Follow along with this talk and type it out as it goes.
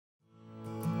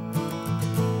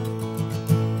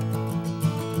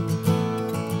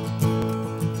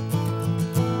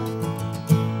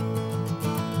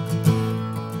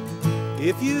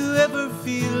If you ever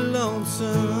feel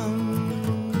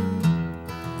lonesome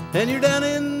and you're down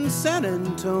in San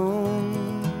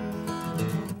Antone,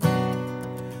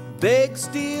 beg,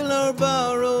 steal, or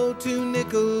borrow 2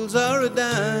 nickels or a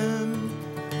dime,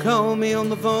 call me on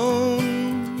the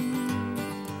phone.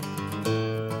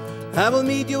 I will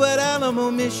meet you at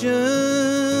Alamo Mission.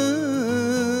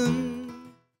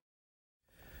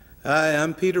 Hi,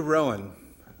 I'm Peter Rowan,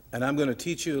 and I'm going to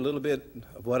teach you a little bit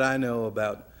of what I know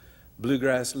about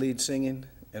bluegrass lead singing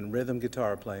and rhythm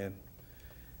guitar playing.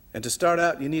 And to start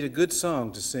out, you need a good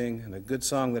song to sing, and a good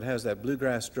song that has that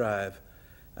bluegrass drive.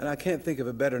 And I can't think of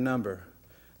a better number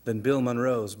than Bill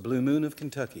Monroe's Blue Moon of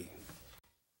Kentucky.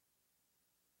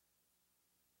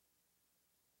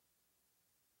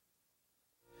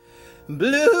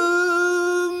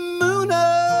 Blue moon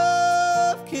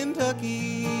of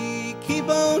Kentucky, keep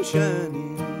on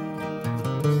shining.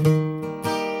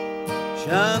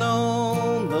 Shine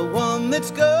on the one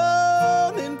that's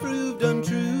gone and proved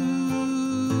untrue.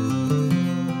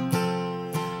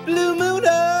 Blue moon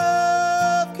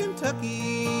of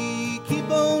Kentucky, keep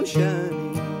on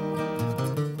shining.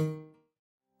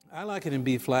 I like it in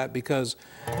B flat because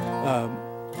a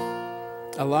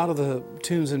lot of the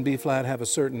tunes in B flat have a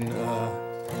certain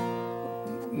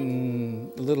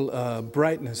little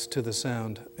brightness to the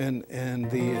sound, and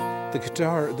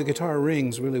the guitar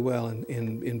rings really well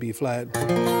in B flat,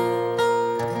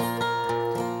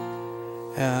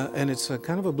 and it's a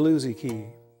kind of a bluesy key.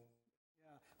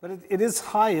 But it is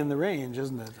high in the range,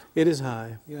 isn't it? It is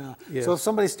high. Yeah. Yes. So if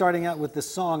somebody's starting out with this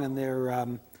song and they're,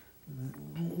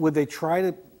 would they try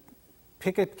to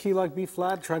pick a key like B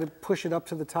flat, try to push it up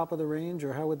to the top of the range,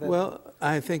 or how would that? Well,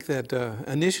 I think that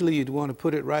initially you'd want to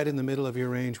put it right in the middle of your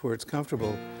range where it's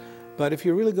comfortable. But if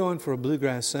you're really going for a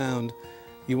bluegrass sound,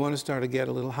 you want to start to get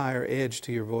a little higher edge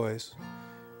to your voice.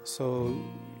 So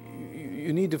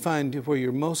you need to find where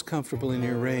you're most comfortable in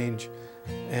your range,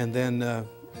 and then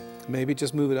maybe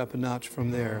just move it up a notch from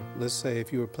there. Let's say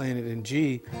if you were playing it in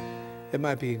G, it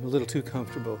might be a little too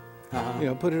comfortable. You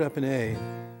know, put it up in A.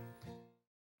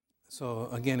 So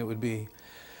again, it would be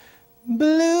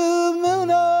Blue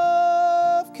moon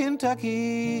of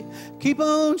Kentucky, keep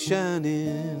on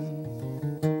shining.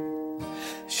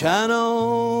 Shine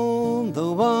on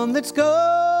the one that's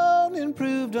gone and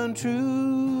proved untrue.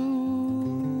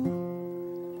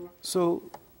 So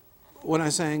when I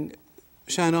sang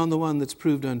Shine on the one that's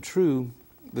proved untrue,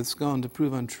 that's gone to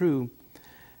prove untrue,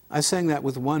 I sang that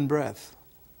with one breath.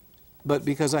 But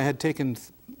because I had taken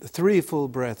 3 full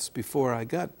breaths before I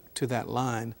got to that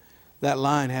line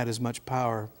had as much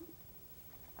power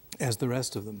as the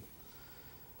rest of them.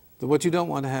 But what you don't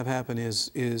want to have happen is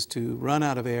to run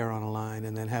out of air on a line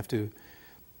and then have to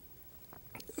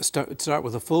start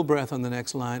with a full breath on the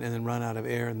next line and then run out of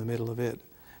air in the middle of it.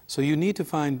 So you need to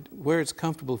find where it's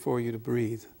comfortable for you to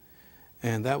breathe,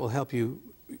 and that will help you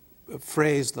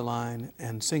phrase the line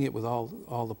and sing it with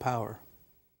all the power.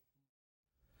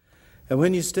 And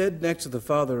when you stood next to the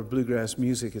father of bluegrass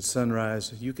music at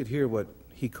sunrise, you could hear what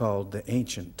he called the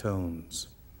ancient tones,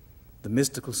 the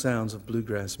mystical sounds of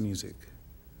bluegrass music,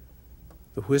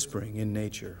 the whispering in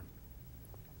nature.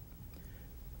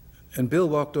 And Bill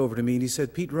walked over to me and he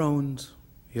said, "Pete Rowans,"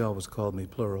 he always called me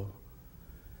plural,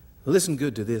 "listen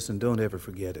good to this and don't ever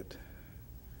forget it."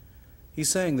 He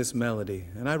sang this melody,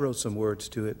 and I wrote some words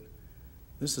to it.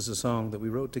 This is a song that we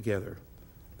wrote together.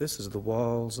 This is The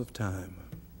Walls of Time.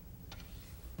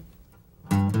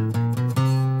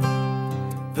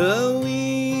 The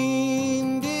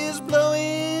wind is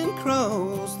blowing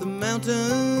across the mountain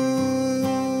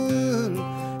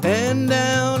and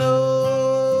down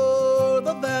o'er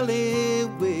the valley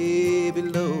way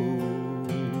below.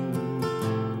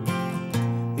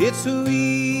 It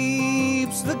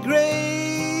sweeps the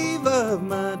grave of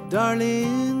my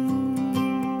darling.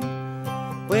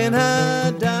 When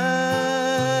I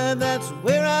die, that's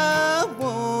where I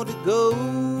want to go.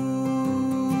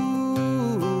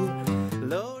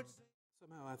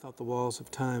 I thought The Walls of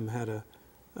Time had a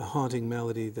haunting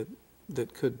melody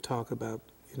that could talk about,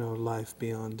 you know, life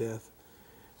beyond death.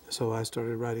 So I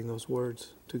started writing those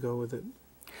words to go with it.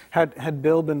 Had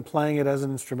Bill been playing it as an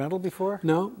instrumental before?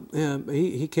 No,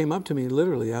 he came up to me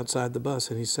literally outside the bus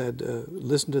and he said,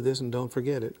 "Listen to this and don't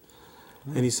forget it."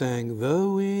 And he sang, "The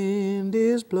wind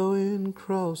is blowing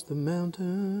across the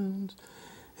mountains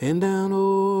and down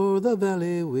o'er the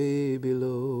valley way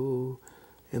below."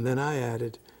 And then I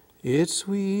added, "It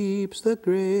sweeps the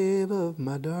grave of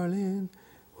my darling.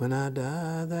 When I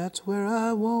die, that's where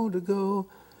I want to go."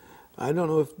 I don't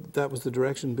know if that was the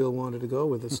direction Bill wanted to go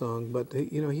with the song, but he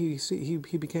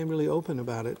became really open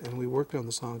about it, and we worked on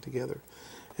the song together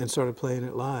and started playing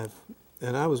it live.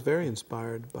 And I was very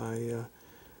inspired by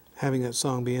having that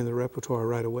song be in the repertoire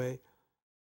right away.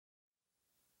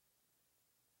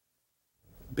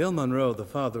 Bill Monroe, the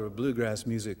father of bluegrass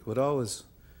music, would always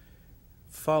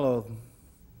follow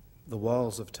the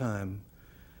walls of time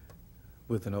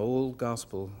with an old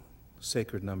gospel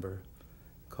sacred number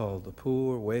called The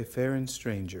Poor Wayfaring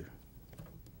Stranger.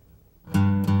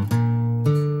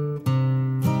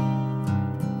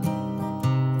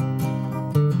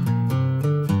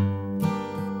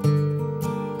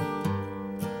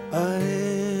 I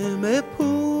am a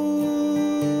poor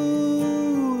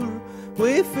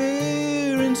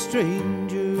wayfaring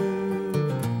stranger,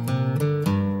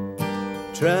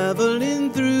 traveling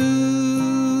through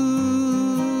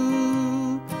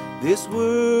this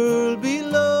world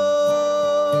below.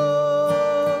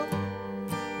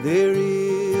 There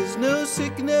is no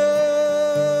sickness,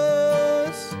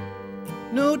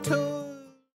 no toil.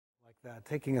 Like that,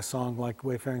 taking a song like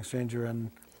Wayfaring Stranger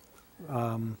and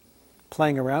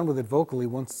playing around with it vocally.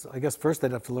 Once, I guess first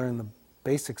they'd have to learn the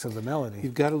basics of the melody.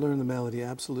 You've got to learn the melody,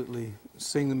 absolutely.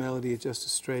 Sing the melody just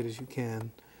as straight as you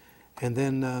can. And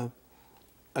then,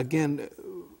 again,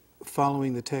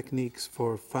 following the techniques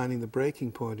for finding the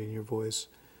breaking point in your voice,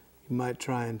 you might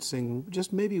try and sing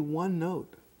just maybe one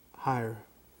note higher.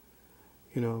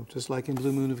 You know, just like in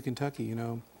Blue Moon of Kentucky, you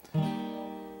know.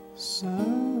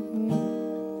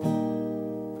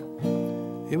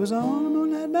 It was on a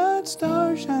moonlight night,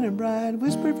 stars shining bright,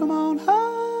 whispered from on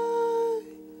high.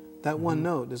 That one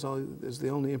note is the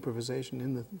only improvisation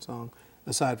in the song,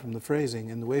 aside from the phrasing.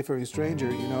 And the Wayfaring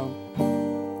Stranger, you know,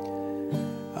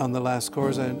 on the last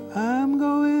chorus, I'm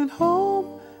going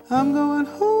home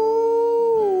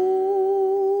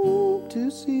to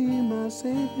see my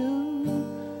Savior.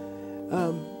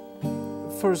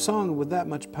 For a song with that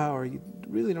much power, you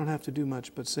really don't have to do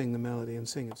much but sing the melody and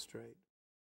sing it straight.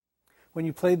 When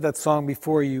you played that song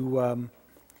before, you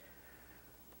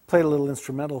played a little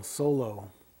instrumental solo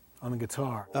on the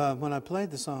guitar. When I played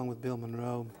the song with Bill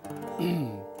Monroe,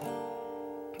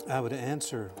 I would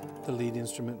answer the lead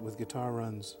instrument with guitar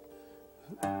runs.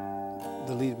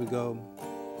 The lead would go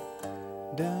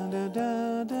da da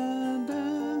da da